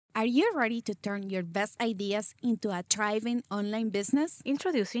Are you ready to turn your best ideas into a thriving online business?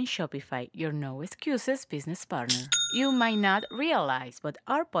 Introducing Shopify, your no excuses business partner. You might not realize, but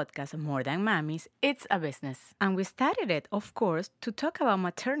our podcast, More Than Mommies, it's a business. And we started it, of course, to talk about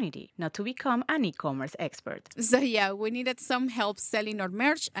maternity, not to become an e-commerce expert. So yeah, we needed some help selling our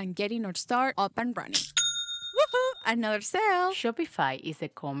merch and getting our store up and running. Woohoo! Another sale! Shopify is a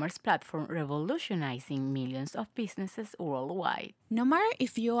commerce platform revolutionizing millions of businesses worldwide. No matter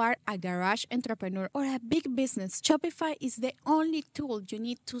if you are a garage entrepreneur or a big business, Shopify is the only tool you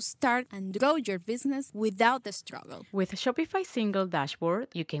need to start and grow your business without the struggle. With Shopify's single dashboard,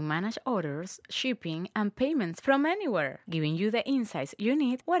 you can manage orders, shipping, and payments from anywhere, giving you the insights you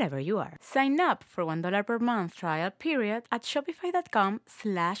need wherever you are. Sign up for $1 per month trial period at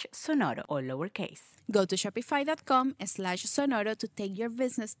shopify.com/sonoro, all lowercase. Go to shopify.com/sonoro to take your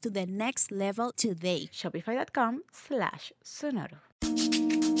business to the next level today. Shopify.com/sonoro.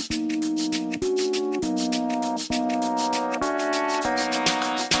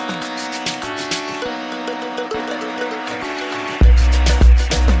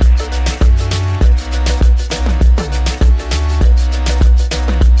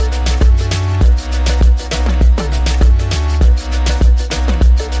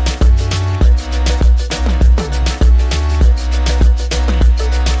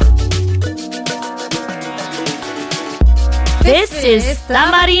 This is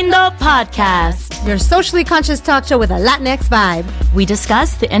Tamarindo Podcast, your socially conscious talk show with a Latinx vibe. We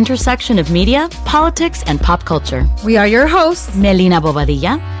discuss the intersection of media, politics, and pop culture. We are your hosts, Melina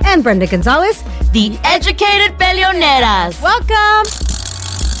Bobadilla and Brenda Gonzalez, the educated peleoneras. Welcome!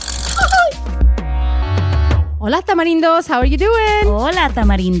 Hola, Tamarindos. How are you doing? Hola,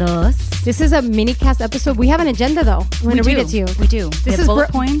 Tamarindos. This is a Minicast episode. We have an agenda, though. I'm going to read it to you. We do. This is bullet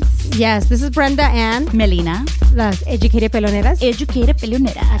points. Yes, this is Brenda and Melina, las educated peleoneras. educated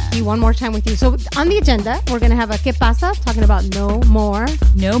peleoneras. Aquí one more time with you. So on the agenda, we're going to have a ¿Qué pasa? Talking about no more.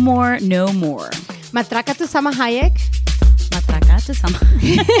 No more, no more. Matraca to Sama Hayek. Matraca to Sama.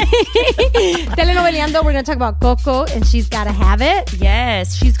 Telenoveleando, we're going to talk about Coco and She's Gotta Have It.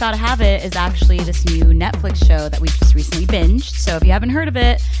 Yes, She's Gotta Have It is actually this new Netflix show that we just recently binged. So if you haven't heard of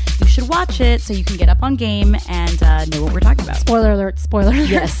it, you should watch it so you can get up on game and know what we're talking about. Spoiler alert, spoiler alert.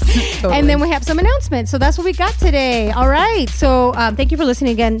 Yes, totally. And then we have some announcements. So that's what we got today. All right. So thank you for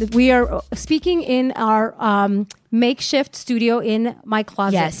listening again. We are speaking in our makeshift studio in my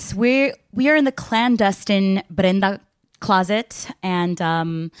closet. Yes, we are in the clandestine Brenda closet, and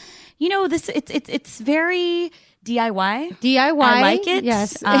this it's very DIY. I like it.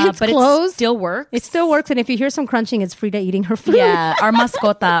 Yes, but closed. It still works. It still works, and if you hear some crunching, it's Frida eating her food. Yeah, our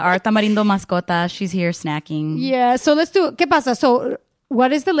mascota, our Tamarindo mascota, she's here snacking. Yeah, so let's do ¿Qué pasa? So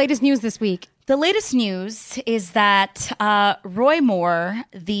what is the latest news this week? The latest news is that Roy Moore,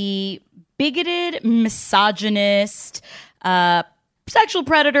 the bigoted, misogynist, sexual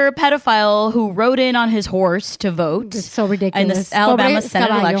predator, pedophile who rode in on his horse to vote. It's so ridiculous. In the Alabama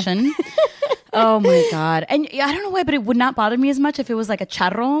Senate election. Oh my God. And I don't know why, but it would not bother me as much if it was like a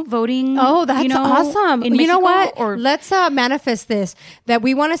charro voting. Oh, that's awesome. In you know Mexico, what? or let's manifest this, that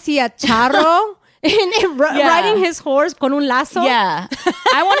we want to see a charro riding his horse con un lazo. Yeah.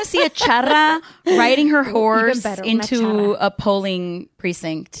 I want to see a charra riding her horse better, into a polling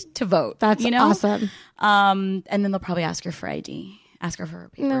precinct to vote. That's awesome. And then they'll probably ask her for ID. Ask her for her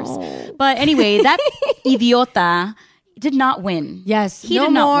papers. No. But anyway, that idiota did not win. Yes. He no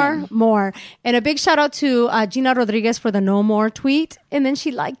did not win. more. And a big shout out to Gina Rodriguez for the no more tweet. And then she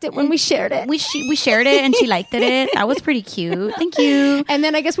liked it when we shared it. We shared it and she liked it. That was pretty cute. Thank you. And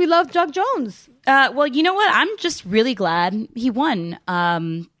then I guess we love Doug Jones. Well, you know what? I'm just really glad he won.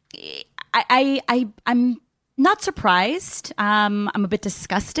 I'm not surprised. I'm a bit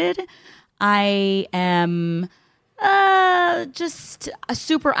disgusted. I am just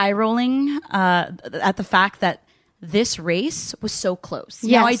super eye rolling at the fact that this race was so close.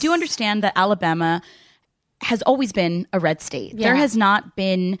 Yes. Now, I do understand that Alabama has always been a red state. Yeah. There has not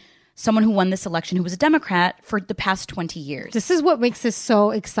been someone who won this election who was a Democrat for the past 20 years. This is what makes this so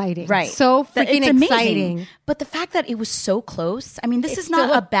exciting. Right. So freaking it's exciting. Amazing. But the fact that it was so close, I mean, this is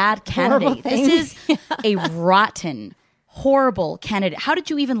not a bad candidate. thing. This is a rotten, horrible candidate. How did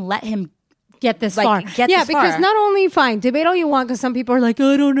you even let him get this far? Because not only debate all you want, because some people are like,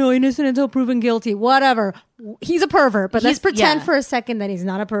 I don't know, innocent until proven guilty, whatever. He's a pervert, but let's pretend for a second that he's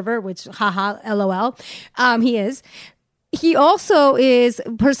not a pervert, which haha, LOL. He is. He also is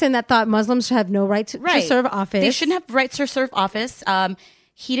a person that thought Muslims should have no right to serve office. They shouldn't have rights to serve office.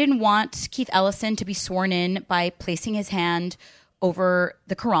 He didn't want Keith Ellison to be sworn in by placing his hand over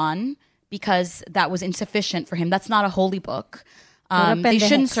the Quran because that was insufficient for him. That's not a holy book. They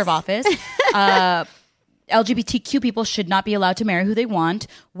shouldn't serve office. LGBTQ people should not be allowed to marry who they want.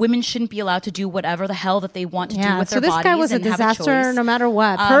 Women shouldn't be allowed to do whatever the hell that they want to do with their bodies. So this guy was a disaster no matter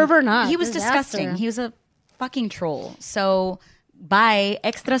what. Perv or not. He was disgusting. He was a fucking troll. So bye,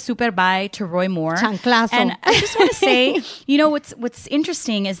 extra super bye to Roy Moore. Chanclazo. And I just want to say, you know, what's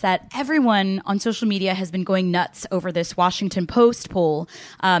interesting is that everyone on social media has been going nuts over this Washington Post poll.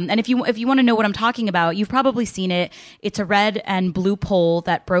 And if you want to know what I'm talking about, you've probably seen it. It's a red and blue poll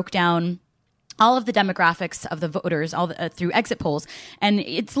that broke down all of the demographics of the voters through exit polls. And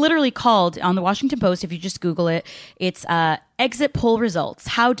it's literally called, on the Washington Post, if you just Google it, it's exit poll results,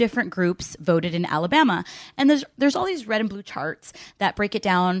 how different groups voted in Alabama. And there's all these red and blue charts that break it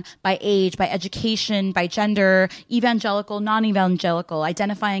down by age, by education, by gender, evangelical, non-evangelical,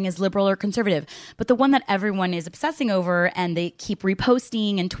 identifying as liberal or conservative. But the one that everyone is obsessing over and they keep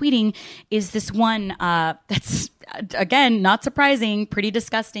reposting and tweeting is this one that's, again, not surprising, pretty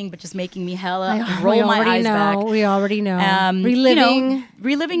disgusting, but just making me roll my eyes back. We already know.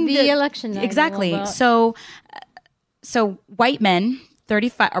 Reliving the election. Exactly. So white men,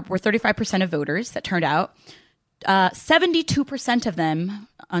 35% of voters that turned out. 72% of them,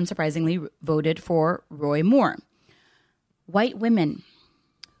 unsurprisingly, voted for Roy Moore. White women,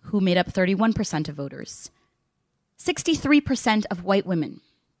 who made up 31% of voters. 63% of white women,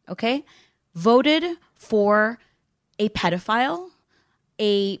 okay, voted for a pedophile,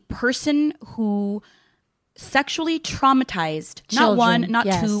 a person who sexually traumatized children, not one, not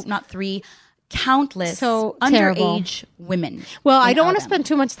two, not three, countless underage women. Well, I don't want to spend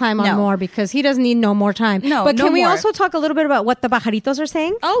too much time on Moore because he doesn't need no more time. But can we also talk a little bit about what the pajaritos are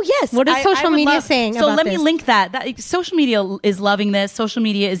saying? Oh, yes. What is social media saying about this? So let me link that. Social media is loving this. Social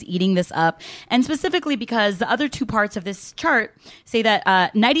media is eating this up. And specifically because the other two parts of this chart say that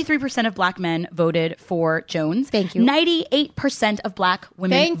 93% of black men voted for Jones. Thank you. 98% of black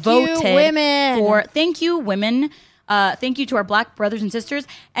women voted for... Thank you, women. Thank you to our black brothers and sisters.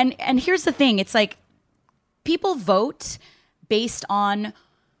 And here's the thing. It's like people vote based on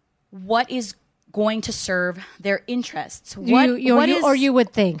what is going to serve their interests. You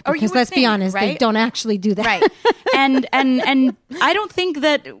would think. Because let's be honest, right? They don't actually do that. Right. and I don't think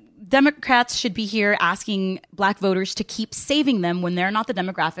that Democrats should be here asking black voters to keep saving them when they're not the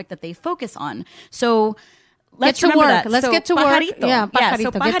demographic that they focus on. So... Let's get to work. That. Let's get to work. Yeah,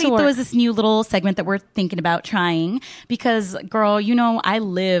 so Pajarito is this new little segment that we're thinking about trying because, girl, you know, I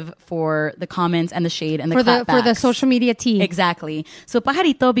live for the comments and the shade and the clapbacks. For the social media tea. Exactly. So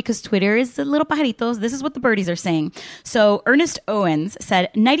Pajarito, because Twitter is the little pajaritos, this is what the birdies are saying. So Ernest Owens said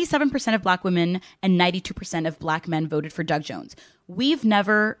 97% of black women and 92% of black men voted for Doug Jones. We've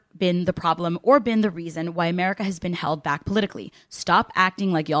never been the problem or been the reason why America has been held back politically. Stop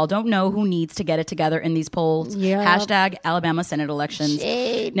acting like y'all don't know who needs to get it together in these polls. Yep. Hashtag Alabama Senate elections.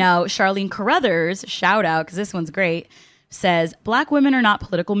 Shade. Now, Charlene Carruthers, shout out, because this one's great, says, black women are not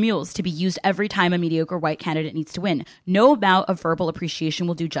political mules to be used every time a mediocre white candidate needs to win. No amount of verbal appreciation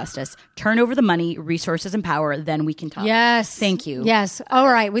will do justice. Turn over the money, resources, and power, then we can talk. Yes. Thank you. Yes. All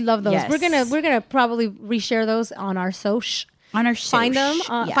right. We love those. Yes. We're gonna probably reshare those on our social. On our find them.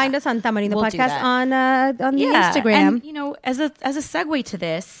 Find us on Tamarindo Podcast on the Instagram. And you know, as a segue to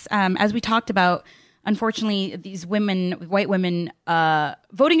this, as we talked about, unfortunately, these white women,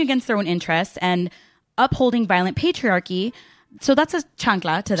 voting against their own interests and upholding violent patriarchy. So that's a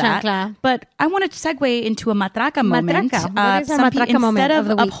chancla to that. Chancla. But I want to segue into a matraca moment. What is a matraca moment instead of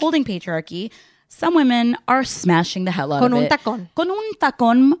upholding patriarchy, some women are smashing the hell out of it. Con un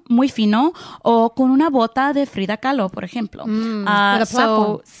tacón muy fino o con una bota de Frida Kahlo, por ejemplo.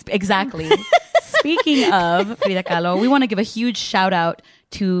 Exactly. Speaking of Frida Kahlo, we want to give a huge shout out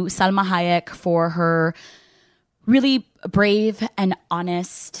to Salma Hayek for her really brave and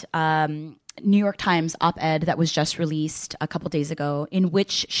honest New York Times op-ed that was just released a couple days ago, in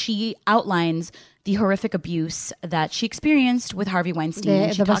which she outlines the horrific abuse that she experienced with Harvey Weinstein.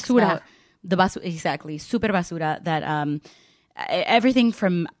 The basura. Exactly, super basura, that everything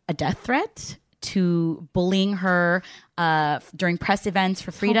from a death threat to bullying her during press events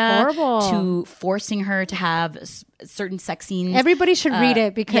for Frida to forcing her to have certain sex scenes. Everybody should read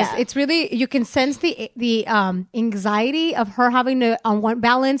it because it's really, you can sense the anxiety of her having to, on one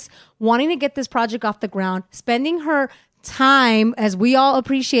balance, wanting to get this project off the ground, spending her time, as we all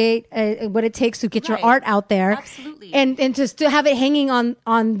appreciate what it takes to get your art out there. Absolutely. And just to have it hanging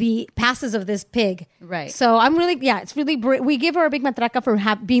on the passes of this pig. Right. So I'm really, it's really, we give her a big matraca for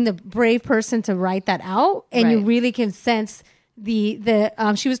being the brave person to write that out. And you really can sense she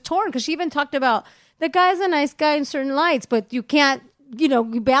was torn because she even talked about the guy's a nice guy in certain lights, but you can't,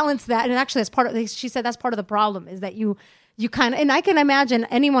 you balance that. And actually that's she said that's part of the problem is that you you kind of, and I can imagine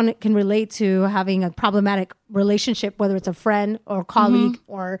anyone can relate to having a problematic relationship, whether it's a friend or colleague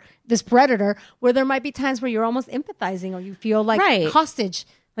or this predator, where there might be times where you're almost empathizing or you feel like hostage.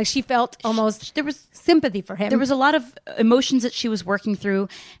 Like she felt almost, there was sympathy for him. There was a lot of emotions that she was working through.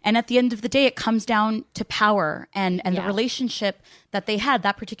 And at the end of the day, it comes down to power and the relationship that they had,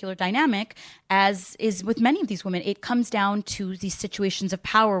 that particular dynamic, as is with many of these women. It comes down to these situations of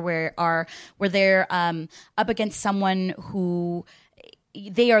power where they're up against someone who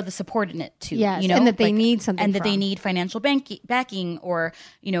they are the subordinate to, yes, you know, and that they need something, and that they need financial backing, or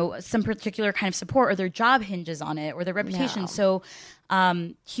some particular kind of support, or their job hinges on it, or their reputation. So,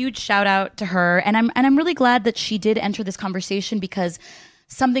 huge shout out to her, and I'm really glad that she did enter this conversation, because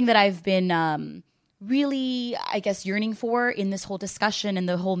something that I've been really, I guess, yearning for in this whole discussion and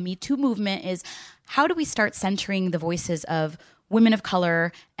the whole Me Too movement is, how do we start centering the voices of women of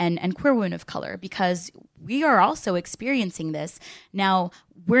color and queer women of color, because we are also experiencing this. Now,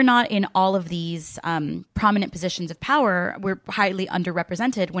 we're not in all of these prominent positions of power. We're highly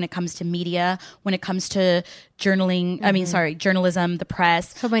underrepresented when it comes to media, when it comes to journalism, the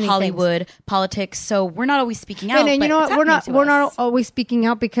press, Hollywood, politics. So we're not always speaking out. And you know what? We're not always speaking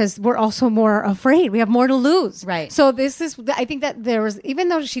out because we're also more afraid. We have more to lose. Right. So I think that there was, even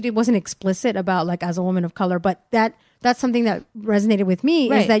though wasn't explicit about like as a woman of color, but that's something that resonated with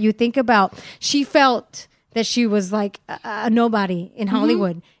me, is that you think about, she felt that she was like a nobody in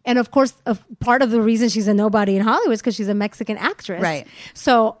Hollywood. And of course, part of the reason she's a nobody in Hollywood is because she's a Mexican actress. Right.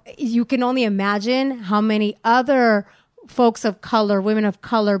 So you can only imagine how many other folks of color, women of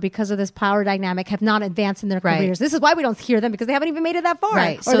color, because of this power dynamic, have not advanced in their careers. This is why we don't hear them, because they haven't even made it that far.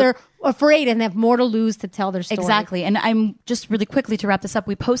 Right. Or so they're afraid and have more to lose to tell their story. Exactly. And I'm just really quickly to wrap this up,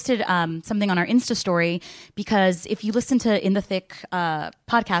 we posted something on our Insta story, because if you listen to In the Thick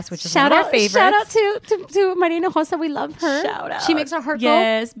podcast, which is one of our favorites. Shout out to Marina Hossa. We love her. Shout out. She makes our heart go.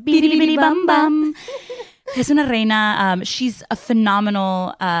 Yes. Bidi bidi bum bum. Es una reina. She's a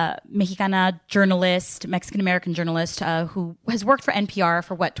phenomenal Mexicana journalist, Mexican-American journalist who has worked for NPR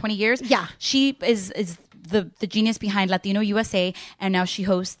for 20 years? Yeah. She is the genius behind Latino USA, and now she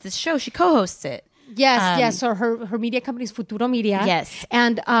hosts this show. She co-hosts it. Yes. So her media company is Futuro Media. Yes.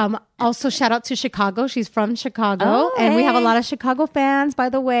 And also shout out to Chicago. She's from Chicago. And we have a lot of Chicago fans, by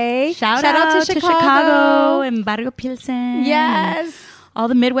the way. Shout out to Chicago and Barrio Pilsen. Yes. All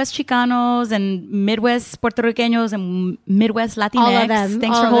the Midwest Chicanos and Midwest Puerto Ricanos and Midwest Latinx. All of them.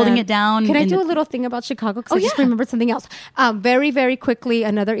 Thanks for holding it down. Can I do a little thing about Chicago? Because I just remembered something else. Very, very quickly,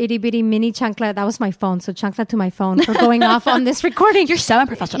 another itty bitty mini chancla. That was my phone. So chancla to my phone for going off on this recording. You're so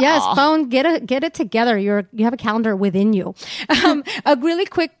unprofessional. Yes, phone. Get it together. You have a calendar within you. A really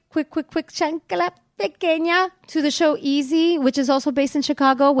quick chancla pequeña to the show Easy, which is also based in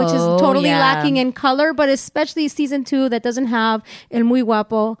Chicago, which is totally lacking in color, but especially season 2 that doesn't have el muy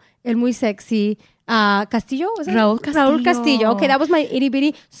guapo, el muy sexy Castillo. Was it? Raúl Castillo. Okay, that was my itty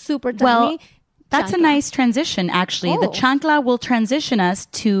bitty super tiny. Well, that's chancla. a nice transition, actually. The chancla will transition us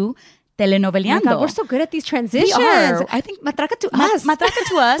to telenoveleando. Oh my God, we're so good at these transitions. We are. I think matraca to us. Matraca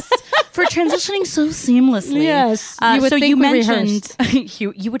to us for transitioning so seamlessly. Yes. You would think you mentioned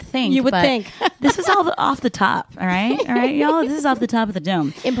you would think. You would think. This is all off the top. All right, y'all. This is off the top of the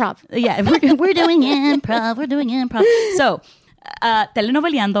dome. Improv. Yeah, we're doing improv. We're doing improv. So.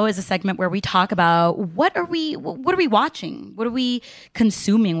 Telenoveleando is a segment where we talk about what are we watching, what are we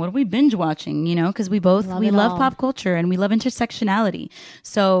consuming, what are we binge watching, because we love pop culture and we love intersectionality.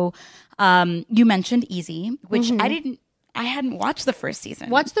 So you mentioned Easy, which I hadn't watched the first season.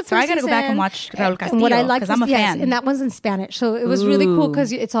 So I got to go back and watch Raúl Castillo because I'm a fan. And that one's in Spanish. So it was really cool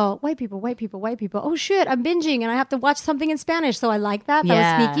because it's all white people. Oh shit, I'm binging and I have to watch something in Spanish. So I like that.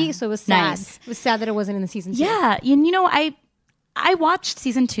 That was sneaky. So it was sad. Nice. It was sad that it wasn't in the season 2. Yeah. And I watched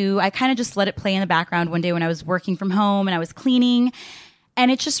season 2. I kind of just let it play in the background one day when I was working from home and I was cleaning. And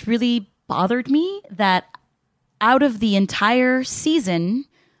it just really bothered me that out of the entire season,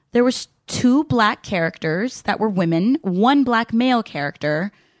 there was 2 black characters that were women, 1 black male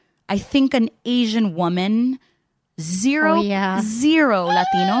character, I think an Asian woman, zero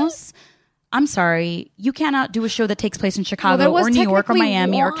Latinos. I'm sorry, you cannot do a show that takes place in Chicago or New York or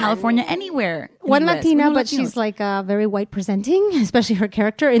Miami or California, anywhere. One Latina, but she's like very white presenting, especially her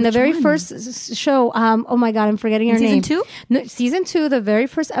character. In the very first show, oh my God, I'm forgetting her name. Season 2? No, season 2, the very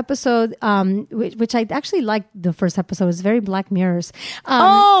first episode, which I actually liked the first episode, was very Black Mirrors.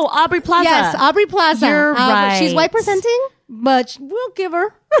 Aubrey Plaza. Yes, Aubrey Plaza. You're right. She's white presenting, but we'll give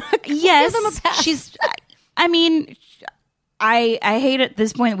her. Yes. Give them a pass. She's, I mean... I hate at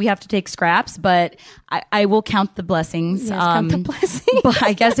this point that we have to take scraps, but I will count the blessings. Yes, count the blessings. But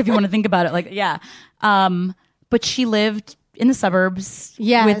I guess if you want to think about it, but she lived in the suburbs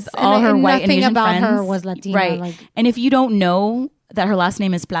Yes, with all her and white and nothing Asian about friends. her was Latina, right? like- And if you don't know that her last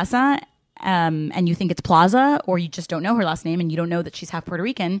name is Plaza, and you think it's Plaza, or you just don't know her last name and you don't know that she's half Puerto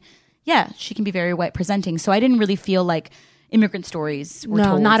Rican, yeah, she can be very white presenting. So I didn't really feel like immigrant stories were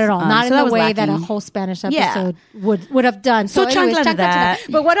told. Not at all. Not so in that the was way that a lacking. whole Spanish Yeah. episode would have done. So anyways, chancla to that.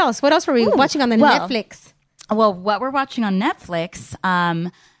 But what else? What else were we watching on the well, Netflix? Well, what we're watching on Netflix,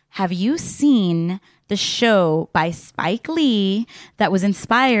 have you seen the show by Spike Lee that was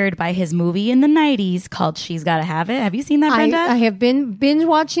inspired by his movie in the 90s called She's Gotta Have It? Have you seen that, Brenda? I have been binge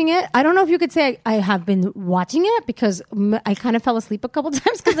watching it. I don't know if you could say I have been watching it because I kind of fell asleep a couple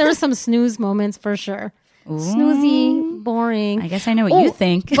times because there were some snooze moments for sure. Snoozy, boring. I guess I know what you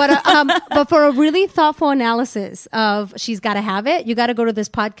think. But for a really thoughtful analysis of She's Gotta Have It, you got to go to this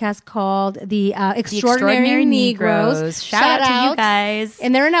podcast called The Extraordinary Negroes. Shout out to you guys.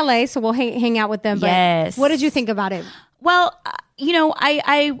 And they're in LA, so we'll hang out with them. But Yes. what did you think about it? Well,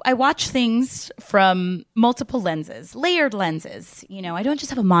 I watch things from multiple lenses, layered lenses. I don't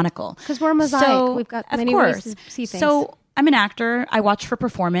just have a monocle. Because we're a mosaic. We've got of many course. ways to see things. So I'm an actor. I watch for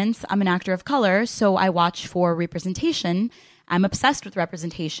performance. I'm an actor of color, so I watch for representation. I'm obsessed with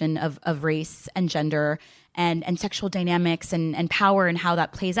representation of race and gender and sexual dynamics and power and how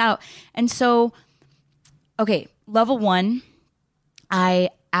that plays out. And so, okay, level one, I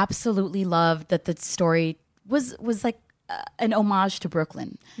absolutely loved that the story was like an homage to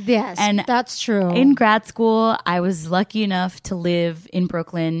Brooklyn. Yes, and that's true. In grad school, I was lucky enough to live in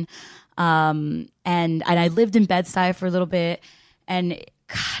Brooklyn. And I lived in Bed-Stuy for a little bit, and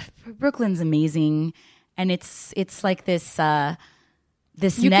God, Brooklyn's amazing, and it's like this You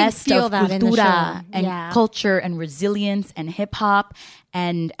can nest feel of that in the cultura show. and Yeah. culture and resilience and hip hop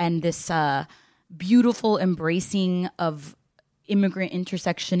and this beautiful embracing of immigrant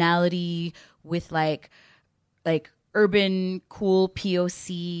intersectionality with like urban cool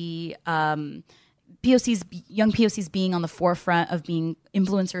POC. Young POCs being on the forefront of being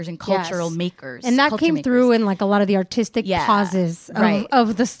influencers and cultural Yes. makers. And that culture came makers. through in like a lot of the artistic Yeah. pauses Right.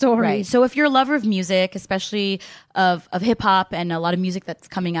 of the story. Right. So if you're a lover of music, especially of hip hop and a lot of music that's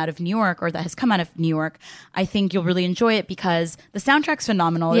coming out of New York or that has come out of New York, I think you'll really enjoy it because the soundtrack's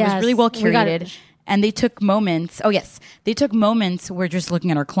phenomenal. It Yes. was really well We got curated. it. And they took moments. Oh, yes. They took moments. We're just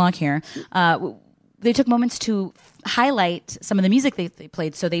looking at our clock here. They took moments to highlight some of the music they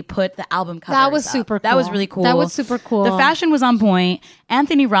played. So they put the album covers That was up. super That was cool. really cool. That was super cool. The fashion was on point.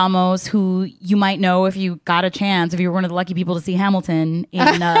 Anthony Ramos, who you might know if you got a chance, if you were one of the lucky people to see Hamilton in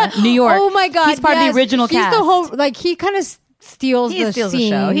New York. Oh my God. He's part of yes. the original He's cast. the whole, like, he kind of steals He the steals the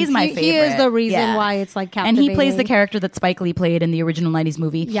scene. show. He's my favorite. He is the reason Yeah. why it's like And captivating. he plays the character that Spike Lee played in the original 90s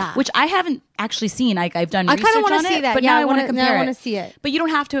movie, Yeah. which I haven't actually seen. I've done I research kinda wanna on see it, that. but Yeah, now I I want to wanna- compare now I it. wanna see it. But you don't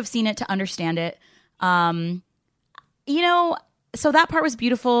have to have seen it to understand it. So that part was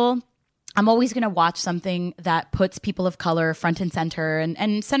beautiful. I'm always going to watch something that puts people of color front and center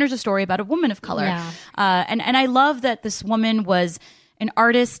and centers a story about a woman of color. Yeah. And I love that this woman was an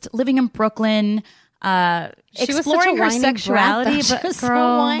artist living in Brooklyn, She was such a exploring her whiny brat, sexuality, though. She but was so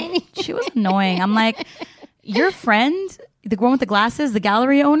girl, whiny. she was annoying. I'm like, your friend, the one with the glasses, the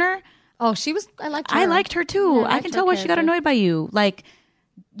gallery owner, Oh, she was, I liked her. I liked her too. Yeah, I liked can her tell why she got character. annoyed by you. Like,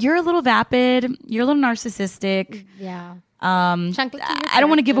 you're a little vapid, you're a little narcissistic. Yeah. I don't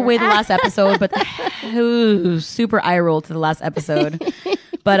want to give away the last episode, but ooh, super eye roll to the last episode.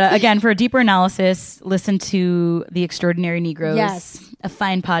 But again, for a deeper analysis, listen to The Extraordinary Negroes. Yes. A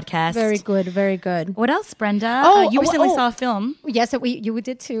fine podcast. Very good. Very good. What else, Brenda? Oh, you recently oh. saw a film. Yes, you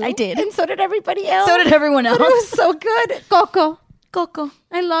did too. I did. And so did everybody else. So did everyone else. But it was so good. Coco. Coco.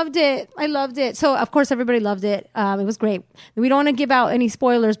 I loved it. So, of course, everybody loved it. It was great. We don't want to give out any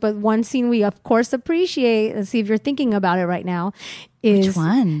spoilers, but one scene we, of course, appreciate, and see if you're thinking about it right now, is Which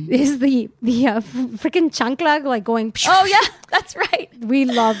one? Is the freaking chancla like going? Oh yeah, that's right. We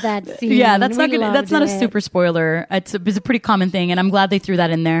love that scene. Yeah, that's We not good. That's loved not a it. super spoiler. It's a pretty common thing, and I'm glad they threw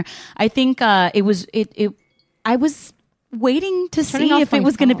that in there. I think it was. I was waiting to Turning see off if it my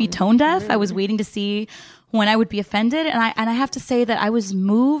was going to be phone. tone deaf. I was waiting to see when I would be offended, and I have to say that I was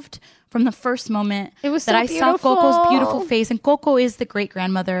moved from the first moment It was that so I saw beautiful. Coco's beautiful face, and Coco is the great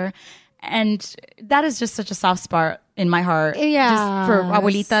grandmother, and that is just such a soft spot in my heart. Yes. Just for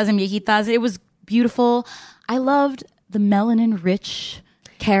abuelitas and viejitas, it was beautiful. I loved the melanin rich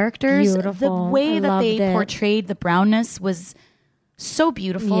characters. Beautiful. The way I that they loved it. portrayed the brownness was so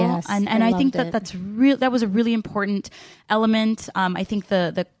beautiful. Yes, and I I think loved it. that was a really important element. I think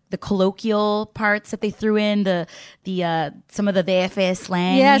the colloquial parts that they threw in, the some of the DF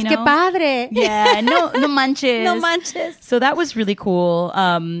slang. Yes, you que know? padre. Yeah, no manches. No manches. So that was really cool.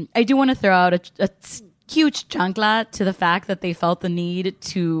 I do want to throw out a huge chancla to the fact that they felt the need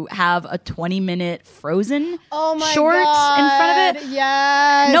to have a 20-minute Frozen short in front of it.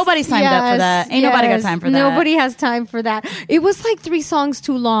 Yes. Nobody signed up for that. Ain't nobody got time for that. Nobody has time for that. It was like 3 songs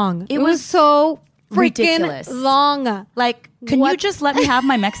too long. It was so freaking ridiculous. long. Like, can you just let me have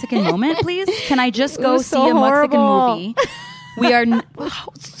my Mexican moment, please? Can I just go was see so a Mexican horrible. movie? We are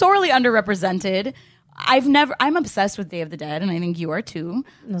sorely underrepresented. I'm obsessed with Day of the Dead, and I think you are too.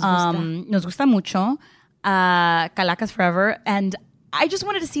 Nos gusta mucho. Calacas forever. And I just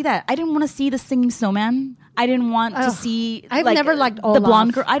wanted to see that. I didn't want to see the singing snowman. I didn't want to see. I've never liked Olaf. The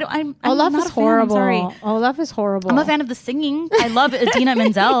blonde girl. I'm Olaf not is a fan. horrible. I'm sorry. Olaf is horrible. I'm a fan of the singing. I love Idina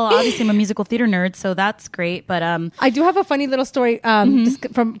Menzel. Obviously, I'm a musical theater nerd, so that's great. But I do have a funny little story from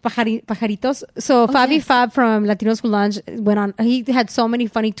Pajaritos. So Fabi Fab from Latinos Who Lunch went on. He had so many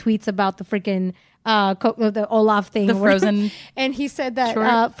funny tweets about the freaking the Olaf thing, the Frozen, and he said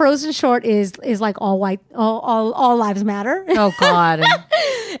that Frozen short is like all white, all lives matter. Oh God!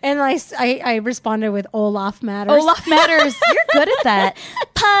 And I responded with Olaf matters. Olaf matters. You're good at that.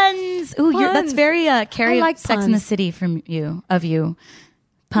 Puns. Ooh, that's very Carrie like Sex puns. in the City from you.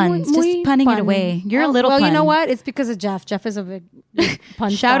 Puns. Just punning it away. You're a little well, pun. you know what? It's because of Jeff. Jeff is a big pun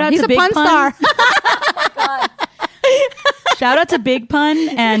Shout star. out He's to a Big pun Pun. star. Shout out to Big Pun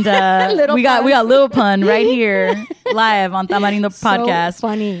and we got Little Pun right here live on Tamarindo podcast. So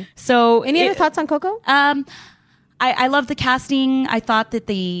funny. So any other thoughts on Coco? I love the casting. I thought that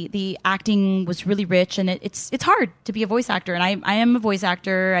the acting was really rich, and it's hard to be a voice actor, and I am a voice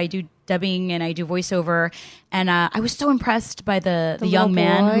actor. I do dubbing and I do voiceover, and I was so impressed by the young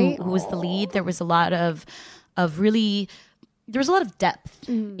man who was the lead. There was a lot of really. There was a lot of depth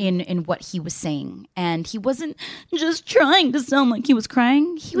in what he was saying, and he wasn't just trying to sound like he was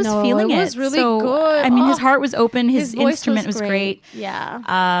crying. He was feeling it. It was really good. I mean, his heart was open. His voice instrument was great. Yeah.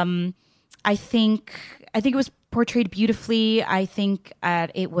 I think it was portrayed beautifully. I think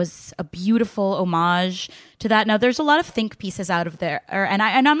it was a beautiful homage to that. Now, there's a lot of think pieces out of there, and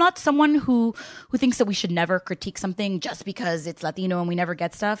I'm not someone who thinks that we should never critique something just because it's Latino and we never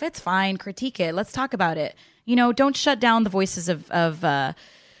get stuff. It's fine, critique it. Let's talk about it. You know, don't shut down the voices of the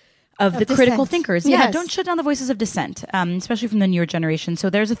critical thinkers. Yes. Yeah, don't shut down the voices of dissent, especially from the newer generation.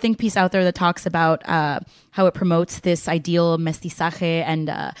 So there's a think piece out there that talks about how it promotes this ideal mestizaje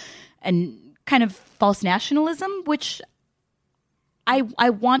and kind of false nationalism, which I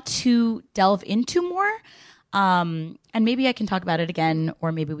want to delve into more. And maybe I can talk about it again,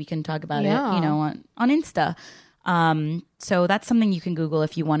 or maybe we can talk about it, on Insta. So that's something you can Google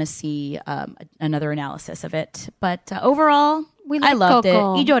if you want to see another analysis of it. But overall, I loved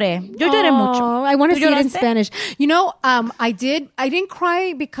Coco. it. Y lloré. Yo lloré mucho. I want to ¿Tú see it in lloraste? Spanish. You know, I didn't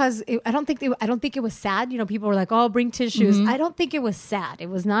cry because I don't think it was sad. You know, people were like, "Oh, bring tissues." I don't think it was sad. It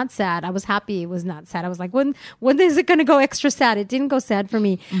was not sad. I was happy it was not sad. I was like, when is it going to go extra sad? It didn't go sad for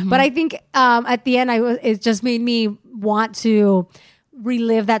me. But I think at the end, it just made me want to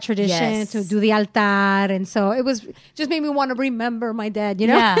relive that tradition, to do the altar, and so it was just made me want to remember my dad. You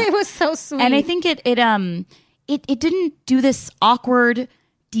know, it was so sweet. And I think it didn't do this awkward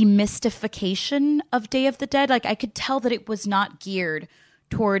demystification of Day of the Dead. Like, I could tell that it was not geared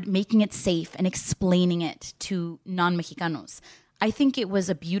toward making it safe and explaining it to non-Mexicanos. I think it was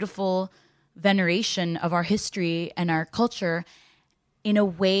a beautiful veneration of our history and our culture in a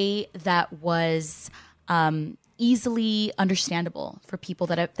way that was easily understandable for people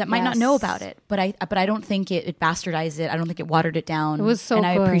that might not know about it. But I don't think it bastardized it. I don't think it watered it down. It was so and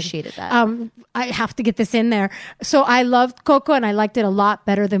good. I appreciated that. I have to get this in there. So I loved Coco, and I liked it a lot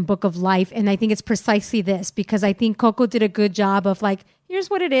better than Book of Life. And I think it's precisely this, because I think Coco did a good job of like,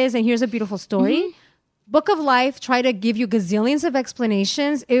 here's what it is, and here's a beautiful story. Book of Life tried to give you gazillions of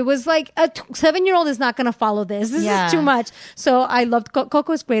explanations. It was like a 7-year-old is not going to follow this. This is too much. So I loved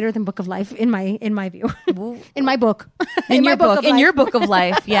Coco is greater than Book of Life in my view, in my book, in your book, in your book of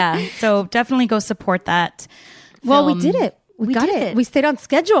life. Yeah. So definitely go support that. Well, we film. did it. We got it. We stayed on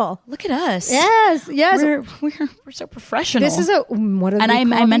schedule. Look at us. Yes. We're so professional. This is what and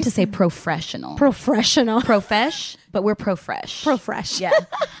I meant to say professional. Professional. Profesh, but we're profresh. Profresh. Yeah.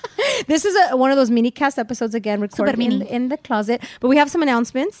 This is one of those Minicast episodes, again, recorded in the closet. But we have some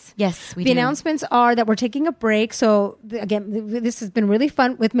announcements. Yes, we do. The announcements are that we're taking a break. So, again, this has been really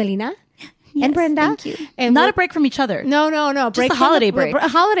fun with Melina. and Brenda. Thank you. And Not a break from each other. No. Just a holiday break. A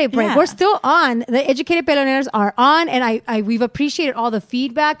holiday break. Yeah. We're still on. The Educated Peleoneras are on, and we've appreciated all the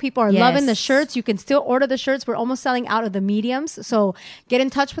feedback. People are loving the shirts. You can still order the shirts. We're almost selling out of the mediums, so get in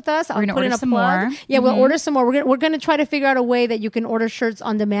touch with us. We're gonna order some more. Yeah, we'll order some more. We're gonna try to figure out a way that you can order shirts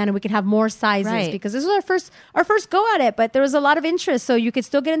on demand, and we can have more sizes because this was our first go at it. But there was a lot of interest, so you could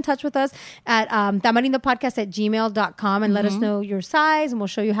still get in touch with us at tamarindopodcast@gmail.com and let us know your size, and we'll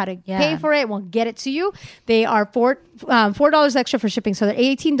show you how to pay for it. We'll get it to you. They are $4 extra for shipping, so they're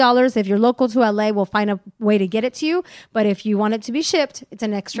 $18. If you're local to LA, we'll find a way to get it to you. But if you want it to be shipped, it's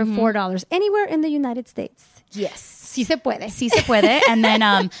an extra $4 anywhere in the United States. Yes. Sí se puede. Sí se puede. And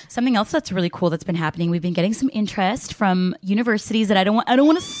then something else that's really cool that's been happening. We've been getting some interest from universities that I don't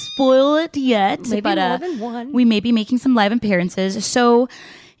want to spoil it yet. Maybe but, more than one. We may be making some live appearances. So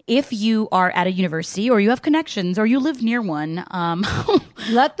if you are at a university or you have connections or you live near one,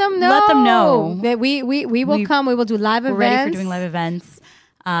 let them know. Let them know that we will come. We will do live events. We're ready for doing live events.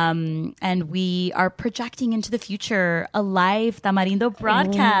 And we are projecting into the future a live Tamarindo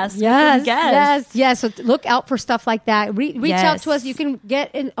broadcast. Yes. So look out for stuff like that. Reach out to us. You can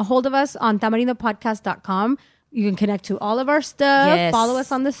get a hold of us on tamarindopodcast.com. You can connect to all of our stuff. Yes. Follow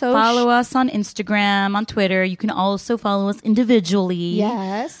us on the social. Follow us on Instagram, on Twitter. You can also follow us individually.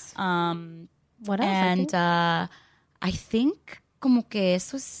 Yes. What else? And I think como que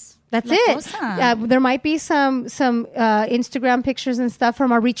eso es. That's it. There might be some Instagram pictures and stuff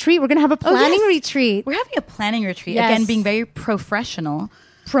from our retreat. We're going to have a planning retreat. We're having a planning retreat. Yes. Again, being very professional.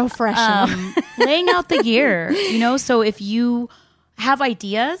 Laying out the year, so if you have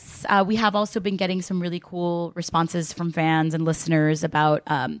ideas, we have also been getting some really cool responses from fans and listeners about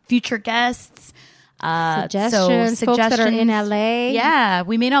future guests. Suggestions, folks that are in LA. Yeah,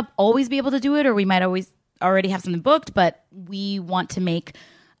 we may not always be able to do it, or we might always already have something booked, but we want to make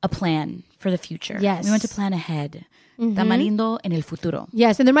a plan for the future. Yes. We want to plan ahead. Tamarindo en el futuro.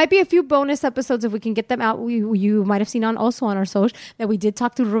 Yes, and there might be a few bonus episodes if we can get them out. You might have seen also on our social that we did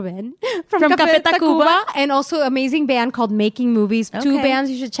talk to Ruben from Café Tacuba, and also amazing band called Making Movies. Okay. 2 bands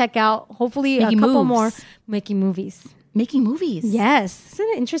you should check out. Hopefully a couple more. Making Movies. Making Movies. Yes. Isn't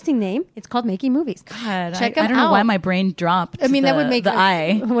it an interesting name? It's called Making Movies. God, I don't know why my brain dropped. I mean, that would make the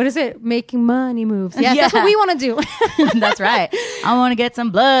eye. What is it? Making money moves. Yes, that's what we want to do. That's right. I want to get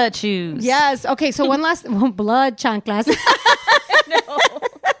some blood shoes. Yes. Okay, so one last blood chanclas. No,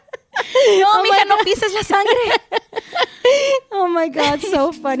 mija, no pises la sangre. Oh my God,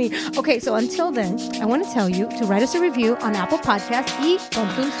 so funny. Okay, so until then, I want to tell you to write us a review on Apple Podcasts y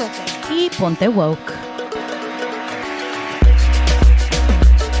ponte un sote. Y ponte woke.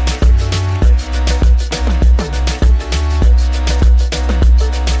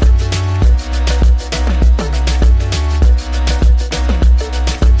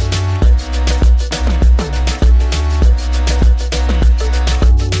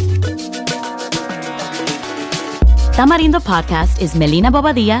 Tamarindo Podcast is Melina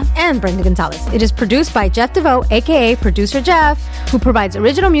Bobadilla and Brenda Gonzalez. It is produced by Jeff DeVoe, a.k.a. Producer Jeff, who provides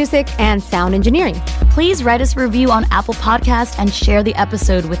original music and sound engineering. Please write us a review on Apple Podcasts and share the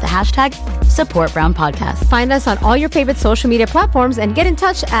episode with the hashtag #SupportBrownPodcast. Find us on all your favorite social media platforms and get in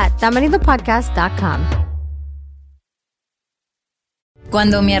touch at tamarindopodcast.com.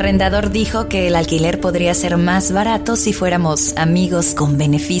 Cuando mi arrendador dijo que el alquiler podría ser más barato si fuéramos amigos con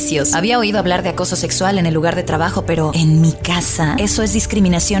beneficios. Había oído hablar de acoso sexual en el lugar de trabajo, pero en mi casa, eso es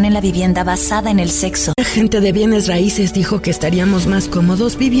discriminación en la vivienda basada en el sexo. La gente de bienes raíces dijo que estaríamos más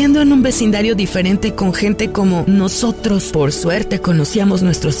cómodos viviendo en un vecindario diferente con gente como nosotros. Por suerte conocíamos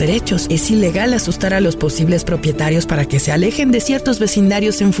nuestros derechos. Es ilegal asustar a los posibles propietarios para que se alejen de ciertos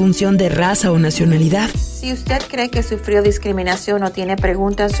vecindarios en función de raza o nacionalidad. Si usted cree que sufrió discriminación o tiene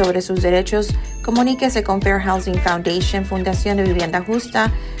preguntas sobre sus derechos, comuníquese con Fair Housing Foundation, Fundación de Vivienda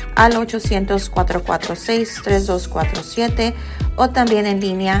Justa, al 800-446-3247 o también en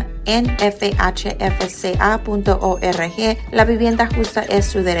línea en fhfca.org. La vivienda justa es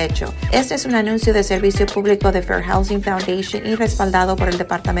su derecho. Este es un anuncio de servicio público de Fair Housing Foundation y respaldado por el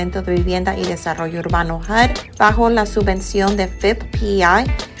Departamento de Vivienda y Desarrollo Urbano HUD bajo la subvención de FIP-PI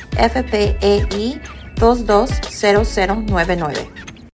FPEI 220099.